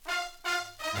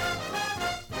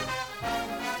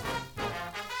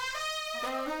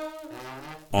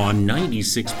On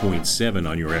 96.7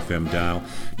 on your FM dial,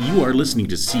 you are listening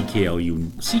to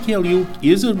CKLU. CKLU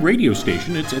is a radio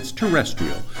station. It's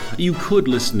terrestrial. You could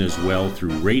listen as well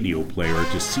through Radio Player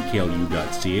to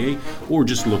cklu.ca or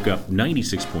just look up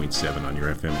 96.7 on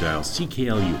your FM dial,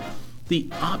 CKLU. The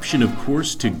option, of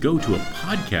course, to go to a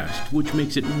podcast, which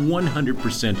makes it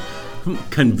 100%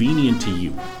 convenient to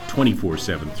you,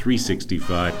 24/7,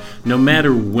 365, no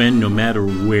matter when, no matter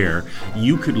where,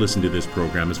 you could listen to this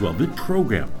program as well. The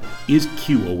program is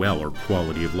QOL, or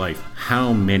Quality of Life.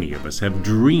 How many of us have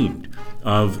dreamed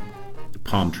of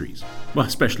palm trees? Well,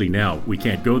 especially now, we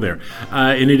can't go there.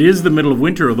 And it is the middle of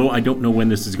winter, although I don't know when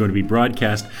this is going to be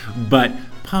broadcast, but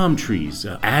palm trees,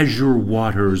 azure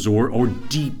waters, or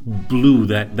deep blue,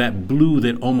 that blue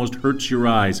that almost hurts your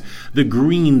eyes, the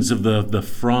greens of the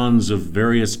fronds of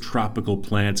various tropical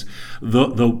plants,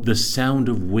 the sound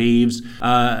of waves,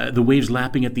 the waves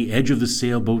lapping at the edge of the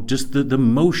sailboat, just the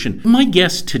motion. My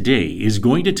guest today is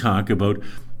going to talk about,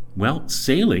 well,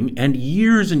 sailing and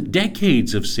years and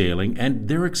decades of sailing and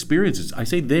their experiences. I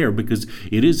say there because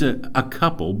it is a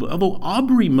couple, although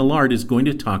Aubrey Millard is going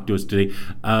to talk to us today.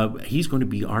 He's going to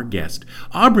be our guest.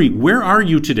 Aubrey, where are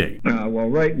you today? Well,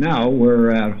 right now we're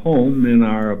at home in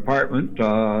our apartment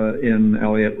in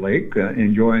Elliott Lake,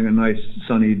 enjoying a nice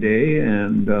sunny day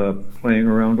and playing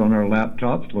around on our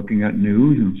laptops, looking at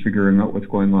news and figuring out what's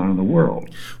going on in the world.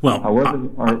 Well, however,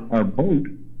 our boat...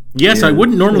 Yes, I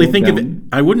wouldn't normally think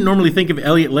of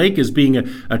Elliott Lake as being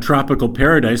a tropical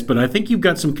paradise, but I think you've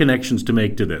got some connections to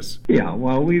make to this. Yeah,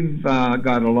 well, we've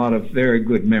got a lot of very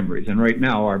good memories, and right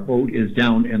now our boat is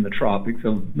down in the tropics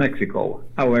of Mexico.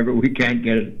 However, we can't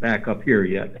get it back up here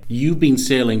yet. You've been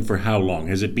sailing for how long?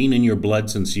 Has it been in your blood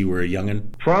since you were a young'un?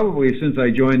 Probably since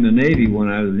I joined the Navy when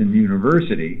I was in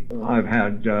university. I've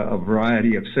had a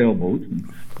variety of sailboats.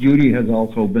 Judy has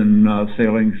also been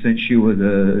sailing since she was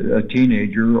a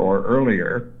teenager or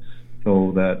earlier,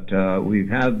 so that we've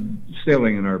had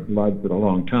sailing in our blood for a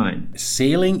long time.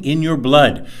 Sailing in your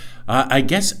blood. I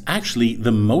guess actually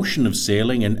the motion of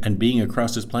sailing and being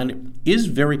across this planet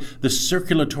is the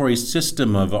circulatory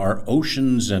system of our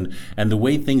oceans and the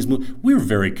way things move. We're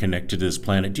very connected to this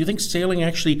planet. Do you think sailing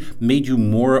actually made you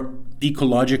more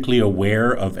ecologically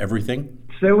aware of everything?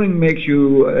 Sailing makes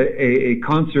you a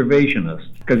conservationist,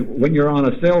 because when you're on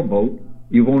a sailboat,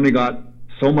 you've only got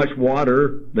so much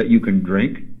water that you can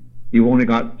drink, you've only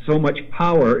got so much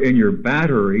power in your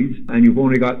batteries, and you've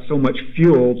only got so much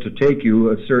fuel to take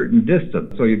you a certain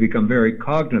distance. So you become very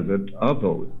cognizant of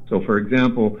those. So for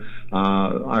example,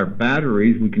 our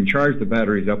batteries, we can charge the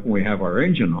batteries up when we have our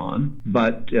engine on,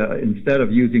 but instead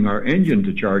of using our engine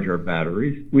to charge our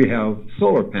batteries, we have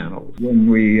solar panels. When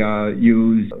we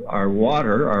use our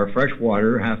water, our fresh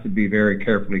water has to be very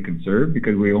carefully conserved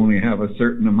because we only have a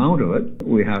certain amount of it.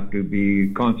 We have to be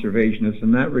conservationists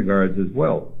in that regards as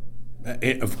well.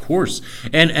 Of course.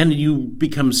 And you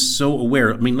become so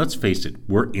aware. I mean, let's face it,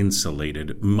 we're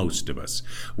insulated, most of us.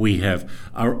 We have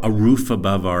a roof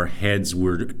above our heads.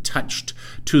 We're attached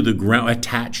to the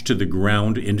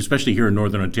ground, and especially here in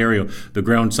Northern Ontario, the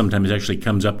ground sometimes actually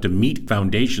comes up to meet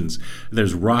foundations.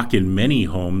 There's rock in many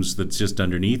homes that's just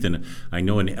underneath, and I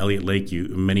know in Elliott Lake,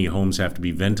 many homes have to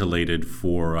be ventilated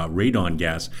for radon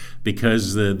gas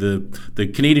because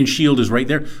the Canadian Shield is right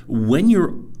there. When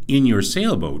you're in your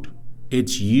sailboat,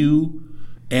 it's you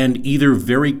and either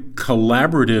very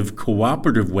collaborative,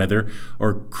 cooperative weather,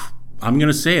 or I'm going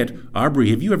to say it, Aubrey,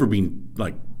 have you ever been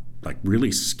like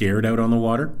really scared out on the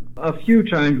water? A few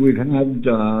times we've had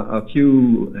a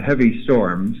few heavy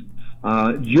storms.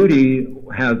 Judy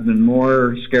has been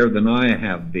more scared than I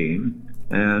have been.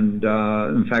 And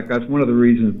in fact, that's one of the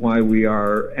reasons why we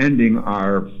are ending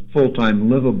our full-time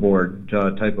live-aboard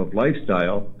type of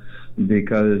lifestyle,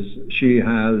 because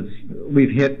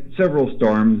we've hit several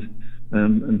storms,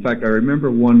 and in fact I remember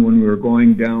one when we were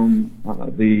going down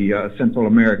the Central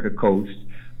America coast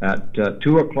at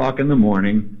 2 o'clock in the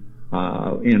morning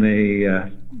in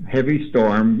a heavy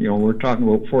storm. We're talking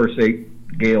about force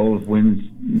 8 gales, winds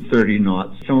 30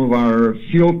 knots. Some of our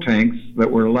fuel tanks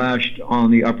that were lashed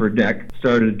on the upper deck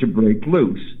started to break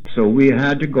loose, so we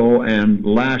had to go and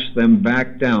lash them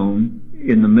back down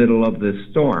in the middle of this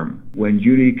storm. When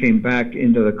Judy came back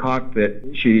into the cockpit,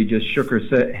 she just shook her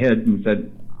head and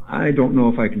said, I don't know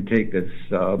if I can take this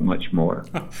much more.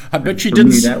 I bet she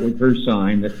didn't. For me, that was her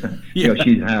sign that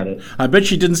she's had it. I bet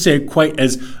she didn't say it quite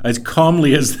as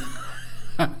calmly as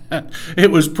It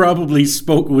was probably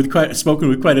spoken with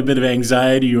quite a bit of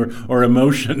anxiety or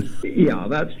emotion. Yeah,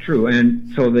 that's true.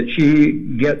 And so that she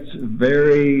gets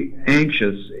very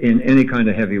anxious in any kind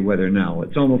of heavy weather now.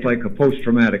 It's almost like a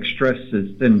post-traumatic stress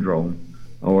syndrome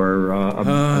or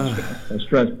a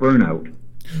stress burnout.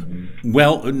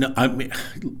 Well, no, I mean,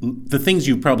 the things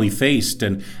you've probably faced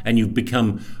and you've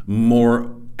become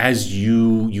more as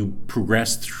you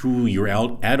progress through your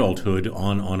adulthood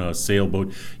on a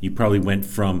sailboat. You probably went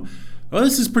from, oh,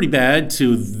 this is pretty bad,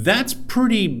 to that's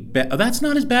pretty bad. That's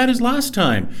not as bad as last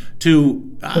time.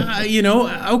 To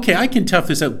okay, I can tough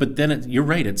this out. But then you're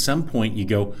right. At some point, you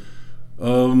go,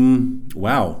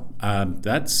 wow.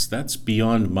 That's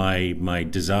beyond my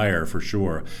desire for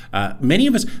sure. Many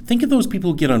of us think of those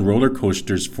people who get on roller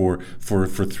coasters for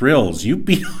thrills. You've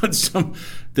been on some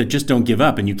that just don't give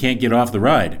up, and you can't get off the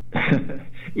ride.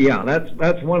 Yeah,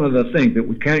 that's one of the things that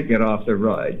we can't get off the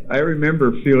ride. I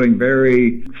remember feeling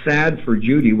very sad for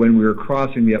Judy when we were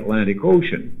crossing the Atlantic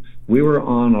Ocean. We were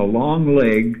on a long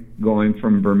leg going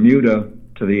from Bermuda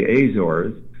to the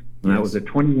Azores, and that was a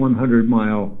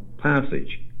 2,100-mile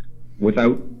passage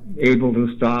without able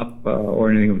to stop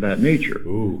or anything of that nature.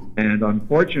 Ooh. And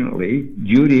unfortunately,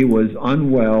 Judy was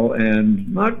unwell and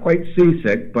not quite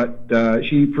seasick, but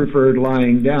she preferred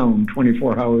lying down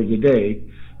 24 hours a day,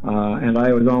 and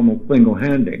I was almost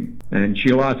single-handing. And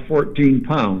she lost 14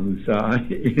 pounds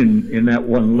in that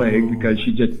one leg because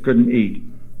she just couldn't eat.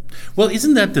 Well,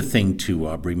 isn't that the thing too,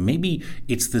 Aubrey? Maybe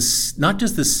it's not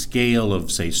just the scale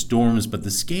of, say, storms, but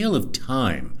the scale of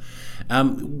time.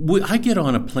 I get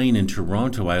on a plane in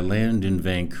Toronto. I land in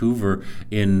Vancouver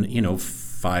in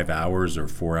 5 hours or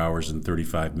 4 hours and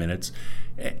 35 minutes.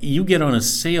 You get on a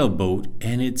sailboat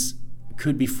and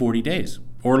could be 40 days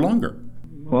or longer.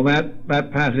 Well, that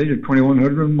passage of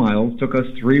 2,100 miles took us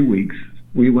 3 weeks.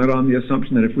 We went on the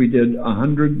assumption that if we did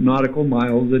 100 nautical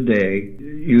miles a day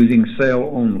using sail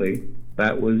only,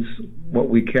 that was what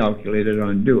we calculated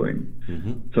on doing.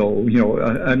 Mm-hmm. So,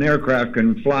 an aircraft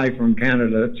can fly from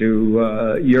Canada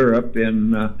to Europe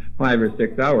in 5 or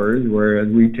 6 hours, whereas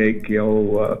we take, 20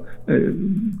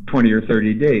 or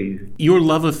 30 days. Your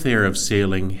love affair of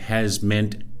sailing has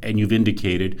meant, and you've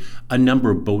indicated, a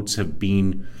number of boats have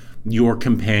been your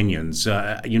companions.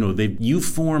 You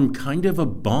form kind of a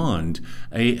bond,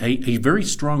 a very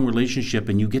strong relationship,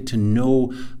 and you get to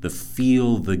know the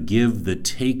feel, the give, the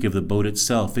take of the boat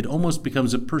itself. It almost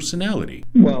becomes a personality.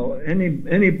 Well,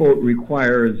 any boat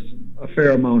requires a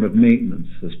fair amount of maintenance,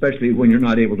 especially when you're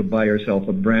not able to buy yourself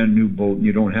a brand new boat and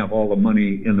you don't have all the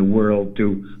money in the world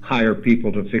to hire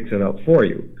people to fix it up for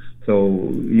you. So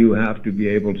you have to be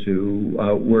able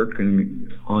to work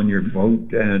on your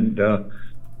boat and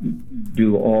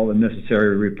do all the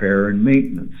necessary repair and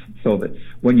maintenance, so that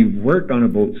when you've worked on a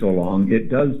boat so long, it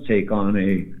does take on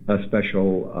a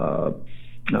special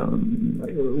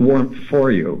warmth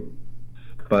for you.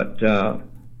 But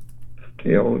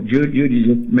Judy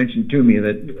just mentioned to me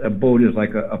that a boat is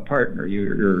like a partner.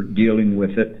 You're dealing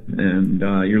with it, and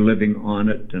you're living on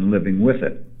it and living with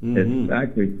it. Mm-hmm. It's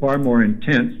actually far more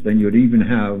intense than you'd even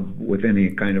have with any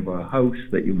kind of a house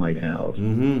that you might have.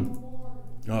 Mm-hmm.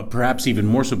 Perhaps even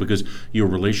more so because your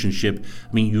relationship,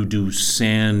 you do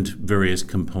sand various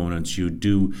components, you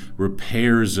do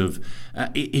repairs of, a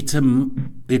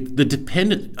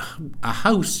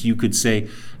house, you could say,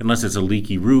 unless it's a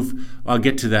leaky roof. I'll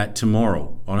get to that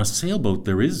tomorrow. On a sailboat,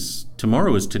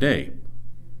 tomorrow is today.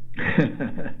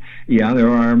 Yeah,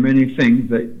 there are many things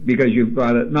because you've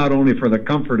got it not only for the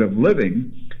comfort of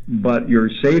living, but your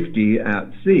safety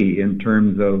at sea in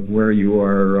terms of where you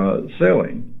are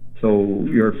sailing. So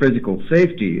your physical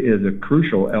safety is a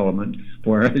crucial element,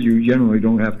 whereas you generally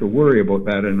don't have to worry about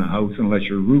that in a house unless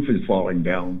your roof is falling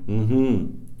down. Mm-hmm.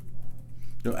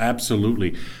 No,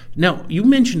 absolutely. Now, you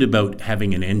mentioned about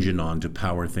having an engine on to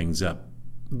power things up,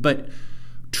 but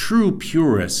true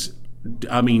purists,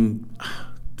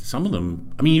 some of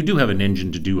them, you do have an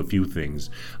engine to do a few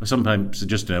things. Sometimes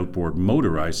just an outboard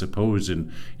motor, I suppose,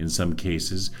 in some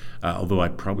cases, although I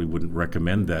probably wouldn't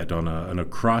recommend that on a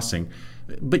crossing.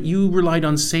 But you relied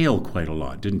on sail quite a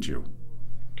lot, didn't you?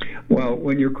 Well,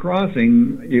 when you're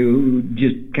crossing, you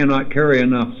just cannot carry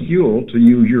enough fuel to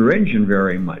use your engine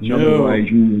very much. No.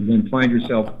 Otherwise, you then find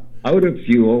yourself out of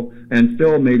fuel and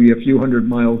still maybe a few hundred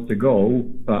miles to go,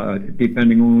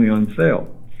 depending only on sail.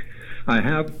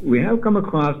 We have come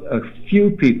across a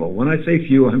few people. When I say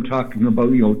few, I'm talking about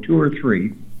 2 or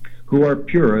 3 who are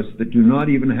purists that do not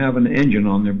even have an engine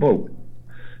on their boat.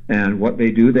 And what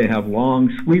they do, they have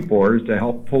long sweep oars to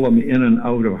help pull them in and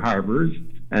out of harbors.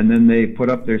 and then they put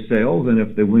up their sails, and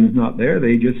if the wind's not there,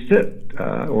 they just sit,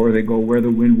 or they go where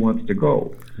the wind wants to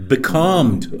go.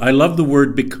 Becalmed. I love the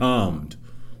word becalmed.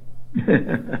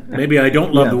 Maybe I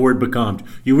don't love the word becalmed.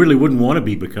 You really wouldn't want to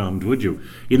be becalmed, would you?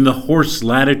 In the hoarse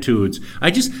latitudes.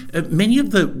 Many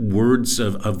of the words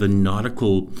of the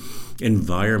nautical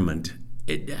environment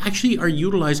actually are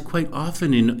utilized quite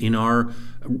often in our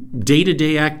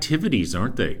day-to-day activities,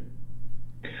 aren't they?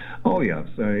 Oh, yes.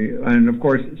 And of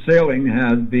course, sailing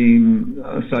has been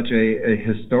such a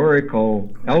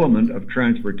historical element of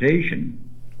transportation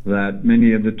that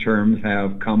many of the terms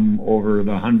have come over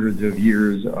the hundreds of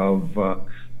years of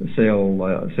sailing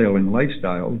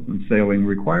lifestyles and sailing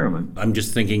requirements. I'm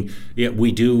just thinking,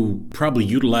 we do probably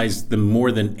utilize them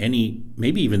more than any,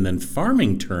 maybe even than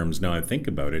farming terms now I think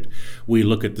about it. We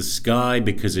look at the sky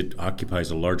because it occupies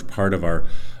a large part of our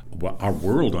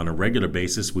world on a regular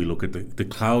basis. We look at the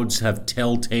clouds have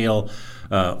telltale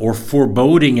or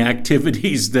foreboding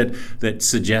activities that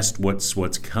suggest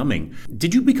what's coming.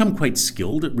 Did you become quite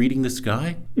skilled at reading the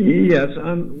sky? Yes.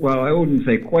 Well, I wouldn't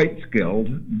say quite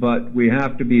skilled, but we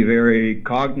have to be very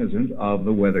cognizant of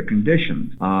the weather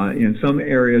conditions. In some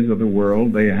areas of the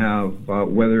world, they have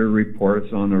weather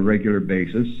reports on a regular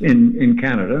basis. In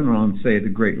Canada and on, say, the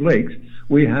Great Lakes,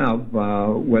 we have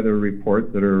weather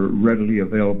reports that are readily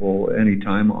available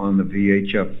anytime on the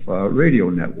VHF radio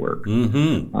network.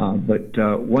 Mm-hmm.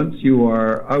 But once you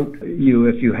are out,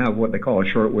 if you have what they call a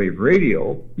shortwave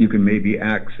radio, you can maybe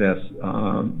access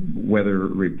weather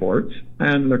reports.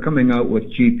 And they're coming out with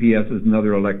GPSs and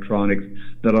other electronics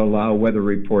that allow weather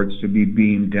reports to be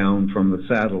beamed down from the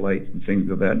satellites and things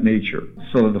of that nature.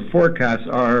 So the forecasts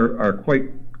are quite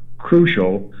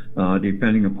crucial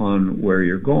depending upon where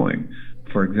you're going.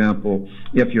 For example,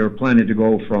 if you're planning to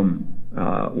go from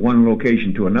one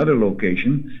location to another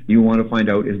location, you want to find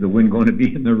out, is the wind going to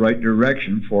be in the right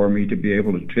direction for me to be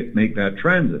able to make that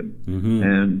transit? Mm-hmm.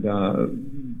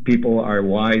 And people are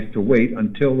wise to wait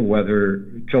until the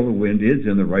wind is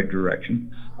in the right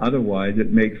direction. Otherwise,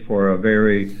 it makes for a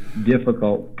very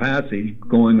difficult passage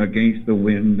going against the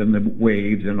wind and the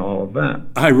waves and all of that.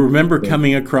 I remember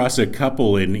coming across a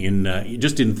couple in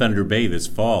just in Thunder Bay this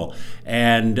fall,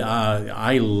 and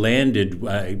I landed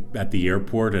at the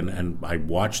airport, and I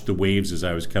watched the waves as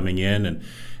I was coming in,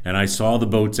 and I saw the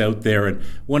boats out there. And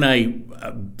when I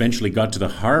eventually got to the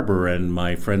harbor and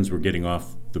my friends were getting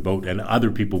off the boat, and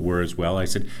other people were as well, I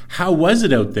said, "How was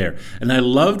it out there?" And I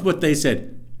loved what they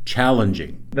said.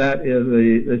 Challenging. That is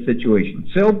the situation.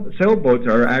 Sailboats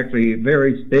are actually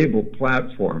very stable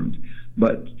platforms,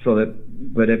 but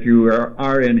if you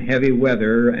are in heavy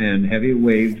weather and heavy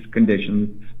waves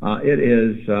conditions, it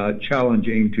is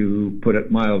challenging, to put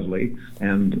it mildly,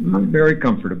 and not very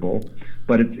comfortable.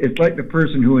 But it's like the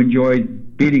person who enjoys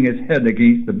beating his head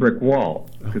against the brick wall,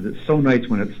 because it's so nice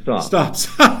when it stops.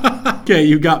 Okay,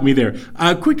 you got me there.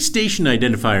 A quick station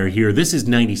identifier here. This is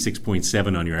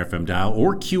 96.7 on your FM dial,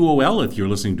 or QOL if you're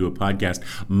listening to a podcast.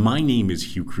 My name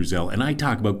is Hugh Cruzel, and I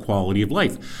talk about quality of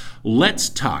life. Let's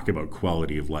talk about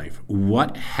quality of life.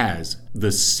 What has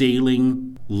the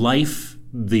sailing life,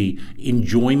 the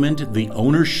enjoyment, the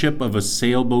ownership of a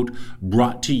sailboat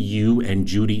brought to you and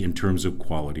Judy in terms of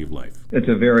quality of life? It's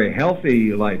a very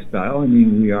healthy lifestyle. I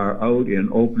mean, we are out in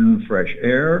open, fresh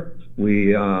air.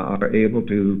 We are able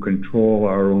to control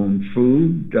our own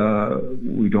food.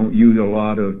 We don't use a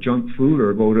lot of junk food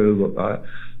or go to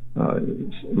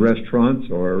restaurants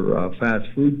or fast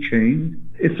food chains.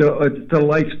 It's a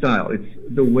lifestyle. It's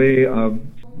the way of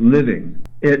living.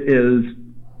 It is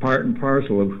part and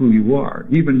parcel of who you are.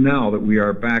 Even now that we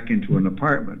are back into an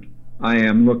apartment, I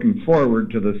am looking forward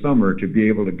to the summer to be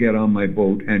able to get on my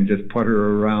boat and just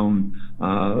putter around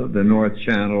the North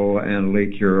Channel and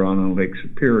Lake Huron and Lake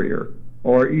Superior,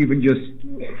 or even just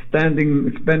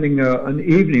spending an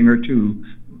evening or two,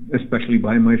 especially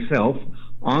by myself,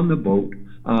 on the boat,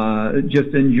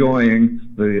 just enjoying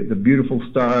the beautiful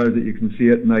stars that you can see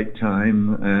at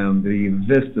nighttime and the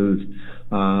vistas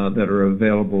that are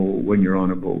available when you're on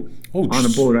a boat. On a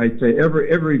boat, I'd say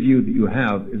every view that you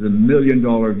have is $1 million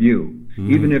view.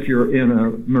 Mm. Even if you're in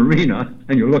a marina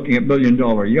and you're looking at $1 million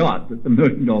yachts, it's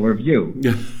 $1 million view.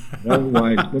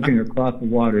 Otherwise, looking across the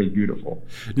water is beautiful.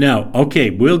 Now, okay,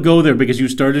 we'll go there because you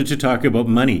started to talk about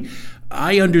money.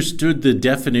 I understood the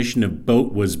definition of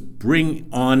boat was bring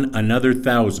on another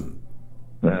 1,000.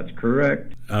 That's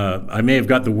correct. I may have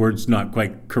got the words not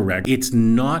quite correct. It's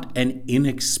not an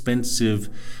inexpensive,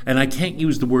 and I can't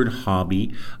use the word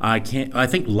hobby. I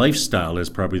think lifestyle is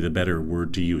probably the better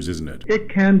word to use, isn't it? It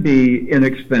can be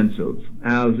inexpensive,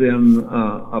 as in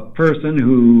a person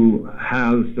who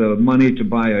has the money to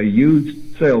buy a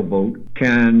used sailboat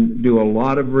can do a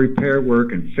lot of repair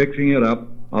work and fixing it up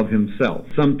of himself.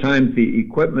 Sometimes the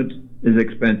equipment is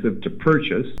expensive to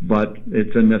purchase, but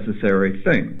it's a necessary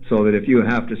thing. So that if you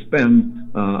have to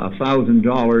spend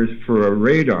 $1,000 for a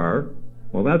radar,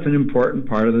 well, that's an important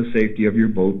part of the safety of your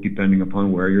boat, depending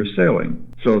upon where you're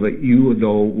sailing. So that you,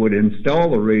 though, would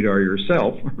install the radar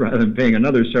yourself rather than paying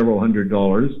another several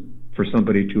 $100s for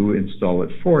somebody to install it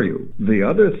for you. The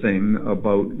other thing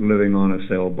about living on a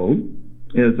sailboat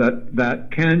is that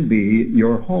can be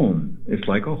your home. It's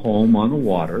like a home on the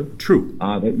water. True.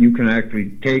 That you can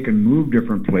actually take and move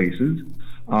different places,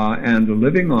 and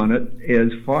living on it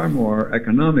is far more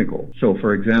economical. So,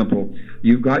 for example,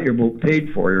 you've got your boat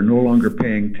paid for. You're no longer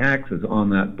paying taxes on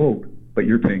that boat, but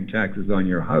you're paying taxes on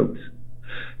your house.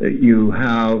 You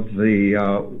have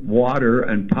the water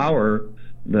and power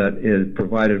that is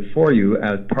provided for you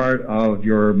as part of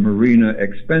your marina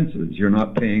expenses. You're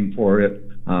not paying for it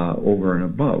over and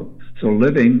above. So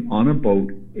living on a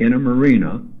boat in a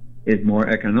marina is more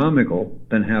economical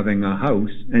than having a house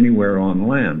anywhere on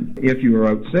land. If you are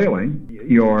out sailing,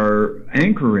 your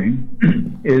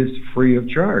anchoring is free of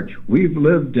charge. We've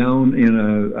lived down in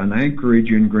an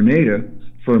anchorage in Grenada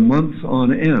for months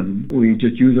on end. We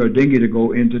just use our dinghy to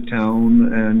go into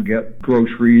town and get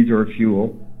groceries or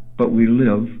fuel, but we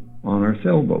live on our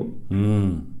sailboat.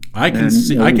 I can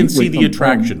see the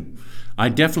attraction. I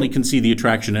definitely can see the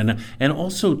attraction, and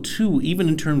also too, even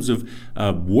in terms of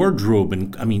wardrobe,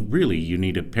 and I mean, really, you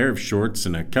need a pair of shorts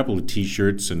and a couple of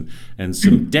t-shirts and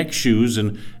some deck shoes,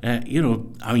 and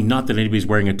I mean, not that anybody's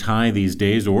wearing a tie these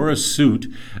days or a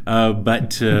suit,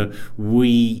 but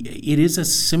it is a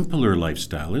simpler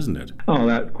lifestyle, isn't it? Oh,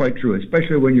 that's quite true,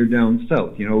 especially when you're down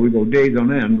south. You know, we go days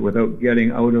on end without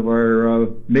getting out of our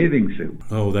bathing suit.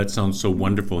 Oh, that sounds so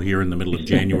wonderful here in the middle of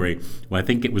January. Well, I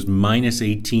think it was minus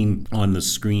 18 on the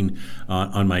screen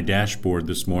on my dashboard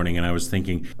this morning, and I was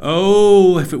thinking,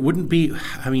 if it wouldn't be,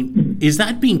 I mean, is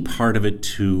that being part of it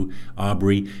too,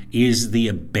 Aubrey? Is the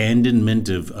abandonment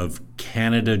of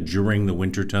Canada during the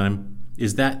wintertime?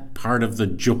 Is that part of the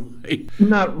joy?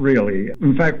 Not really.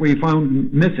 In fact, we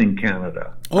found missing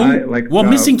Canada.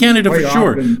 Missing Canada for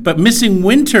sure, but missing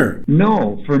winter.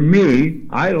 No, for me,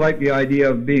 I like the idea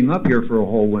of being up here for a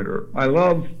whole winter. I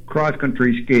love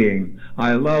cross-country skiing.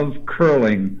 I love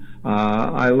curling.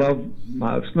 I love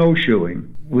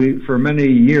snowshoeing. For many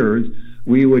years,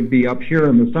 we would be up here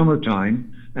in the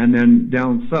summertime and then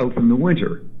down south in the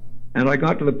winter. And I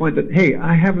got to the point that, hey,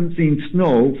 I haven't seen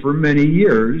snow for many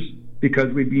years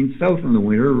because we've been south in the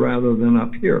winter rather than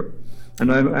up here.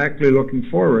 And I'm actually looking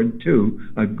forward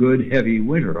to a good, heavy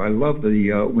winter. I love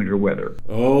the winter weather.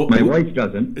 My wife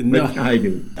doesn't, but I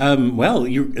do.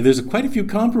 There's quite a few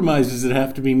compromises that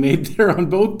have to be made there on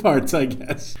both parts, I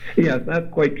guess. Yes,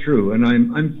 that's quite true. And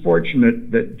I'm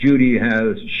fortunate that Judy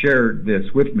has shared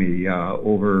this with me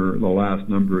over the last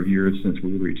number of years since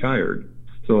we retired.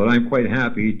 So that I'm quite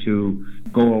happy to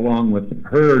go along with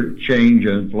her change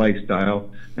in lifestyle.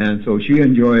 And so she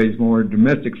enjoys more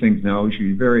domestic things now.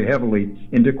 She's very heavily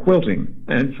into quilting.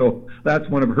 And so that's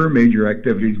one of her major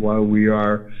activities while we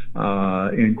are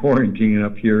in quarantine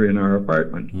up here in our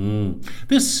apartment.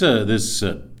 This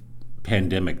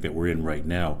pandemic that we're in right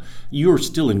now, you're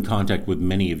still in contact with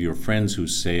many of your friends who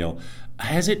sail.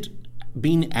 Has it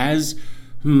been as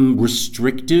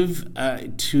restrictive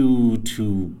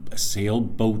to a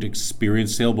sailboat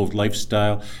experience, sailboat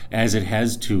lifestyle, as it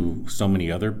has to so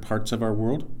many other parts of our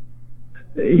world?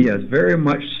 Yes, very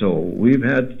much so. We've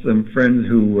had some friends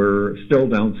who were still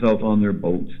down south on their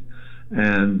boats,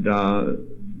 and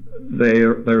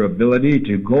their ability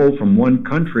to go from one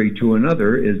country to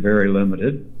another is very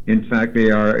limited. In fact, they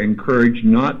are encouraged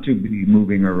not to be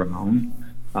moving around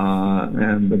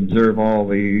and observe all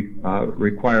the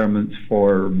requirements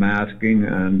for masking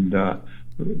and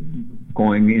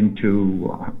going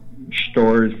into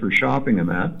stores for shopping and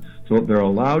that. So they're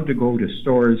allowed to go to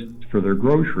stores for their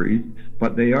groceries,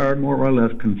 but they are more or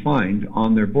less confined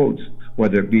on their boats,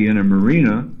 whether it be in a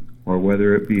marina or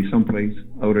whether it be someplace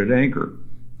out at anchor.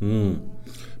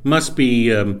 Must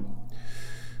be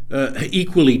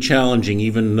equally challenging,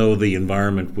 even though the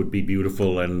environment would be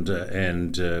beautiful,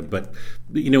 but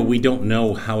we don't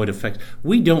know how it affects.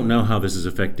 We don't know how this is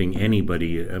affecting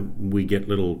anybody. We get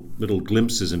little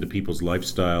glimpses into people's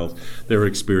lifestyles, their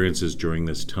experiences during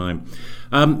this time.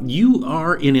 You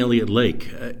are in Elliott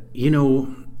Lake.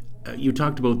 you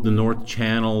talked about the North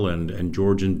Channel and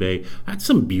Georgian Bay. That's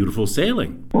some beautiful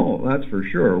sailing. Oh, that's for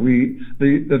sure.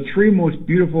 The three most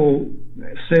beautiful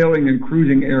sailing and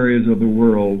cruising areas of the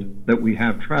world that we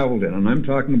have traveled in, and I'm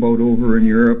talking about over in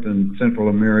Europe and Central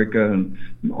America and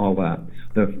all that.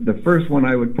 The first one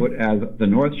I would put as the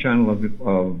North Channel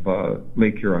of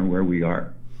Lake Huron, where we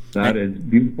are. That is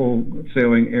beautiful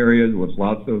sailing areas with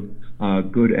lots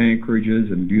of good anchorages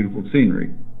and beautiful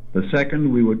scenery. The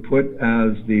second we would put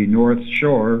as the North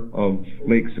Shore of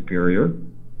Lake Superior.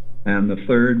 And the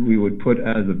third we would put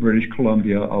as the British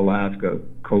Columbia, Alaska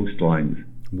coastlines.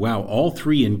 Wow, all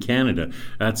three in Canada.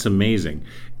 That's amazing.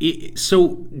 So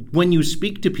when you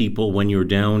speak to people when you're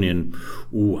down in,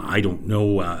 I don't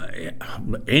know,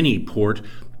 any port,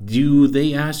 do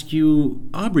they ask you,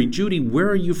 Aubrey, Judy, where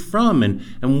are you from?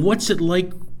 And what's it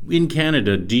like in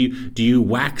Canada? Do you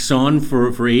wax on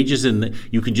for ages and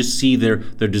you can just see their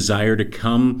desire to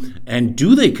come? And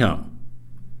do they come?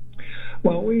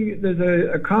 Well, there's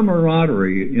a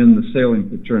camaraderie in the sailing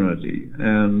fraternity,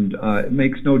 and it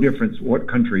makes no difference what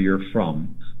country you're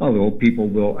from. Although people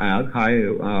will ask, "Hi,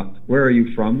 where are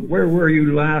you from? Where were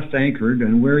you last anchored,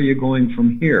 and where are you going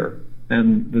from here?"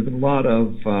 And there's a lot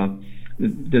of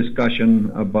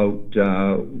discussion about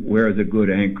where's a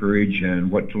good anchorage and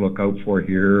what to look out for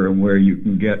here, and where you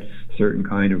can get certain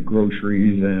kind of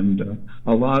groceries, and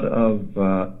a lot of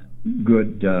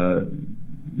good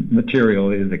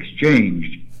material is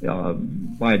exchanged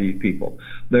by these people.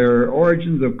 Their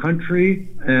origins of country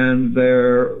and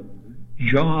their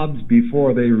jobs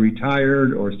before they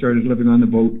retired or started living on the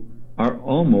boat are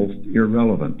almost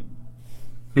irrelevant.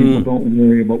 People don't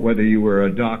worry about whether you were a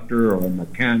doctor or a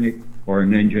mechanic or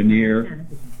an engineer,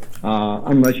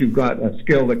 unless you've got a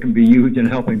skill that can be used in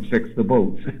helping fix the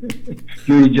boats.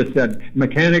 Judy just said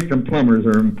mechanics and plumbers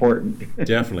are important.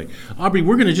 Definitely. Aubrey,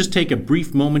 we're going to just take a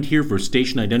brief moment here for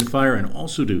station identifier and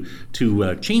also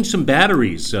to change some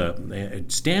batteries.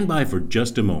 Stand by for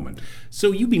just a moment.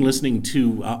 So you've been listening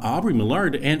to Aubrey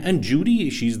Millard and Judy.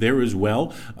 She's there as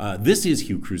well. This is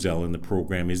Hugh Cruzel, and the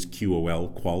program is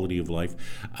QOL, Quality of Life.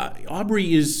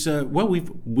 Aubrey is,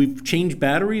 we've changed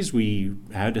batteries. We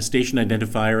had a station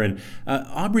identifier. And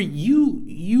Aubrey,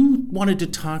 you wanted to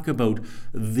talk about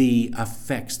the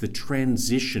effects, the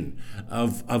transition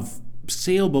of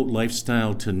sailboat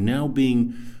lifestyle to now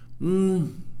being,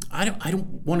 I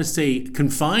don't want to say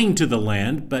confined to the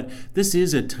land, but this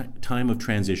is a time of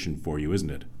transition for you, isn't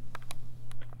it?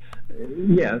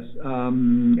 Yes,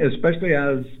 especially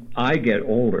as I get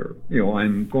older.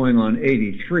 I'm going on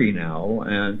 83 now,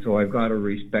 and so I've got to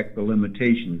respect the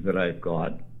limitations that I've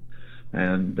got.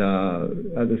 And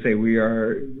as I say, we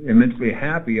are immensely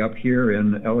happy up here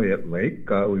in Elliott Lake.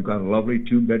 We've got a lovely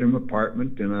 2-bedroom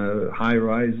apartment in a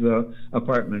high-rise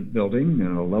apartment building,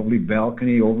 and a lovely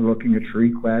balcony overlooking a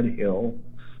tree-clad hill.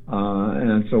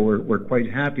 And so we're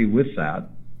quite happy with that.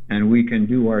 And we can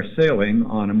do our sailing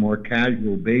on a more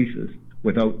casual basis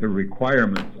without the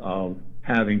requirements of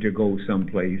having to go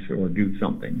someplace or do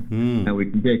something. And we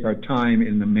can take our time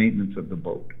in the maintenance of the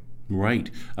boat. Right.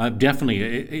 Definitely.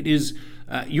 It is,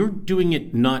 you're doing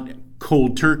it not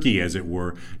cold turkey, as it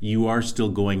were. You are still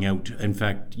going out. In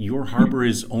fact, your harbor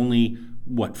is only,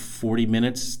 40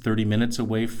 minutes, 30 minutes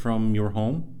away from your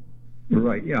home?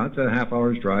 Right, yeah, it's a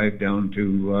half-hour's drive down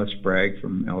to Sprague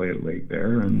from Elliott Lake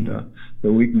there, and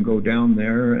so we can go down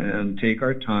there and take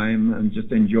our time and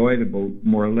just enjoy the boat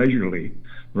more leisurely,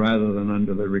 rather than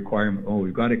under the requirement,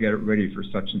 we've got to get it ready for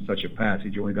such and such a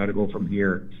passage, and we've got to go from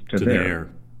here to there.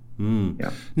 Yeah.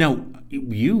 Now,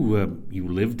 you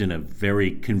lived in a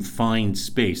very confined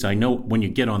space. I know when you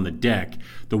get on the deck,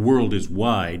 the world is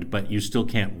wide, but you still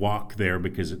can't walk there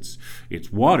because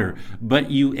it's water.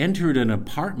 But you entered an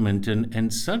apartment,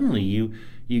 and suddenly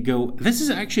you go, this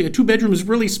is actually, a 2-bedroom is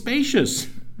really spacious.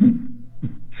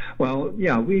 Well,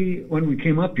 yeah, when we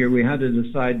came up here, we had to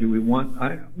decide,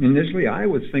 initially I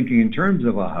was thinking in terms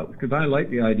of a house, because I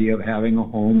like the idea of having a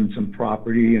home and some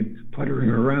property and puttering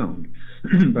around.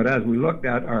 But as we looked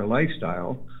at our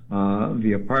lifestyle,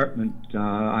 the apartment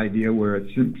idea where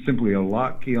it's simply a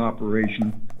lock key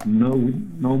operation, no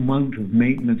amount of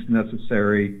maintenance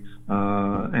necessary,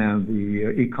 and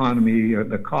the economy,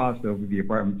 the cost of the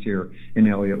apartments here in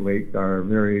Elliott Lake are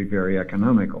very, very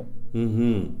economical.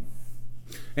 Mm-hmm.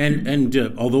 And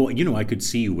although, I could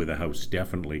see you with a house,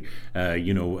 definitely,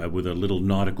 with a little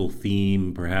nautical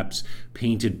theme, perhaps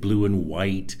painted blue and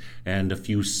white, and a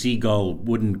few seagull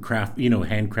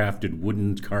handcrafted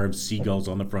wooden carved seagulls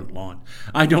on the front lawn.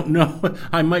 I don't know.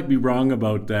 I might be wrong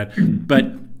about that.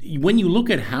 But when you look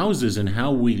at houses and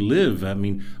how we live,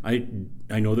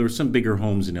 I know there are some bigger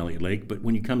homes in Elliott Lake, but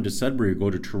when you come to Sudbury or go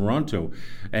to Toronto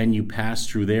and you pass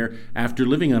through there, after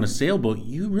living on a sailboat,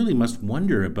 you really must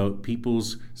wonder about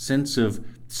people's sense of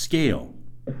scale.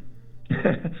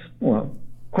 Well,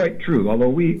 quite true. Although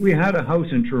we had a house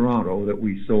in Toronto that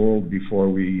we sold before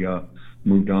we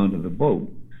moved on to the boat.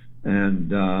 And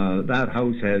that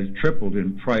house has tripled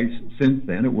in price since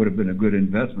then. It would have been a good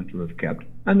investment to have kept.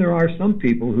 And there are some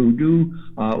people who do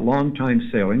long-time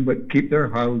sailing, but keep their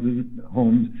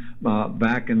homes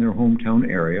back in their hometown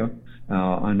area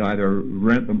and either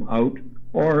rent them out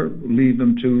or leave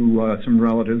them to some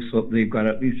relatives so they've got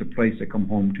at least a place to come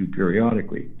home to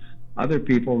periodically. Other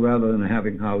people, rather than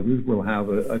having houses, will have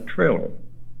a trailer.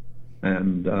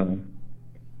 And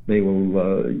they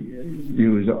will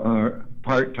use our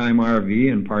part-time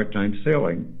RV and part-time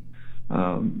sailing.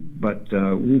 But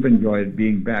we've enjoyed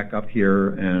being back up here,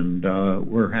 and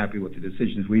we're happy with the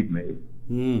decisions we've made.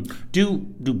 Do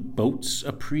boats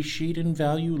appreciate in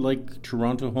value like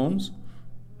Toronto homes?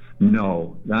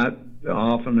 No, that's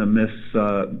often a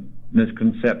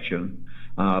misconception.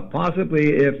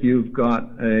 Possibly if you've got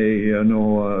a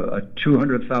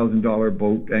 $200,000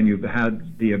 boat and you've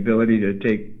had the ability to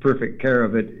take perfect care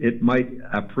of it, it might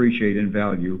appreciate in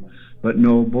value. But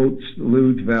no, boats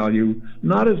lose value,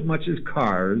 not as much as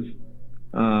cars,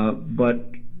 but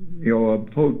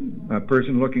a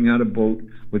person looking at a boat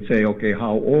would say, okay,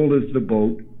 how old is the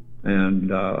boat and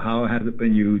how has it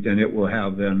been used, and it will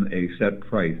have then a set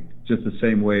price, just the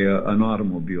same way an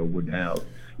automobile would have.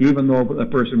 Even though a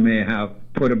person may have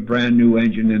put a brand new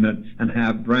engine in it and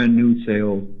have brand new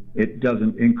sails, it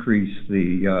doesn't increase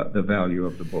the value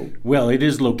of the boat. Well, it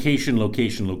is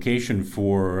location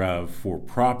for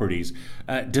properties.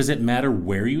 Does it matter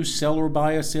where you sell or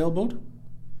buy a sailboat?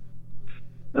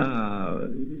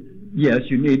 Yes,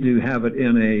 you need to have it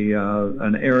in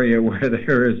an area where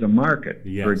there is a market.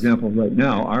 Yes. For example, right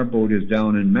now our boat is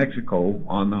down in Mexico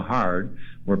on the Hard.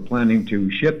 We're planning to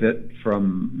ship it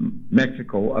from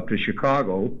Mexico up to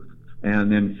Chicago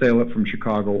and then sail it from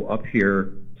Chicago up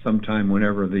here sometime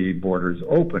whenever the borders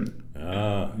open.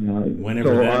 Whenever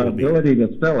so that our will be. ability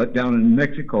to sell it down in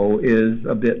Mexico is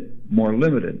a bit more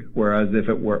limited, whereas if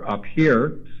it were up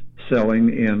here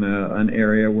selling in an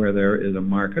area where there is a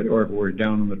market, or if we're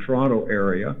down in the Toronto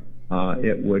area,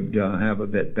 it would have a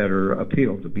bit better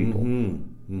appeal to people.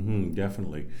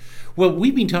 Definitely. Well,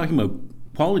 we've been talking about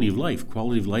quality of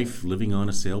life living on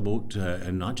a sailboat,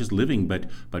 and not just living, but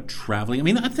traveling. I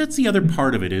mean, that's the other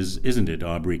part of it, isn't it,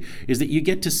 Aubrey? Is that you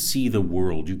get to see the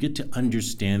world, you get to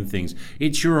understand things.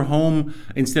 It's your home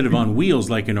instead of on wheels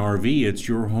like an RV. It's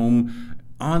your home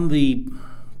on the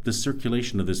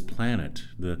circulation of this planet,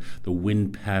 the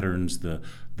wind patterns, the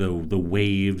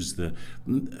waves,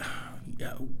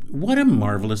 what a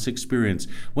marvelous experience.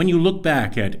 When you look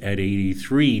back at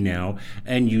 83 now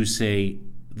and you say,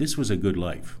 this was a good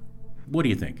life, what do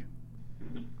you think?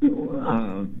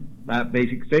 That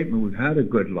basic statement, we've had a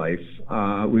good life.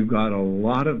 We've got a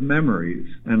lot of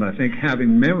memories, and I think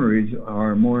having memories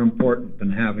are more important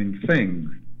than having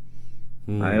things.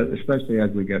 Especially as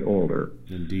we get older.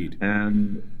 Indeed.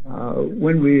 And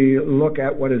when we look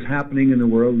at what is happening in the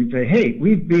world, we say, hey,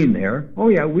 we've been there. Oh,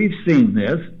 yeah, we've seen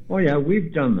this. Oh, yeah,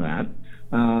 we've done that.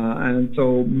 And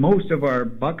so most of our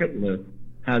bucket list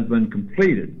has been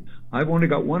completed. I've only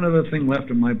got one other thing left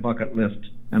on my bucket list,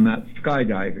 and that's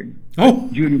skydiving. Oh!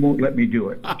 Judy won't let me do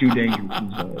it. It's too dangerous.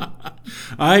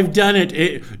 I've done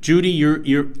it. Judy,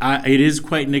 it is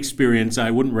quite an experience. I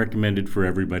wouldn't recommend it for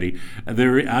everybody.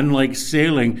 Unlike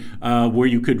sailing, where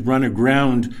you could running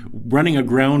aground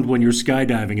when you're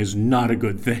skydiving is not a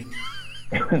good thing.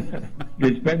 It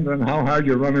depends on how hard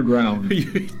you run aground.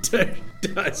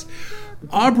 It does.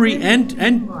 Aubrey and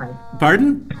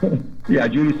pardon? Yeah,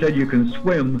 Judy said you can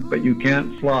swim, but you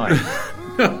can't fly.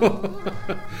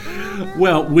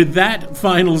 Well, with that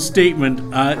final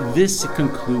statement, this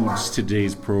concludes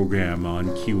today's program on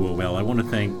QOL. I want to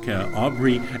thank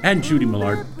Aubrey and Judy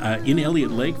Millard in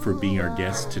Elliott Lake for being our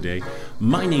guests today.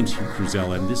 My name's Hugh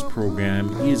Cruzel, and this program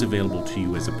is available to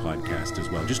you as a podcast as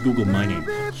well. Just Google my name,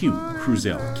 Hugh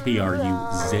Cruzel,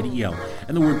 Kruzel,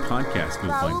 and the word podcast.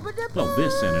 You'll find, well,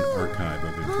 this and an archive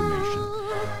of information.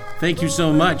 Thank you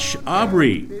so much,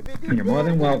 Aubrey. You're more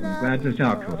than welcome. Glad to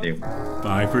talk with you.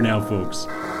 Bye for now, folks.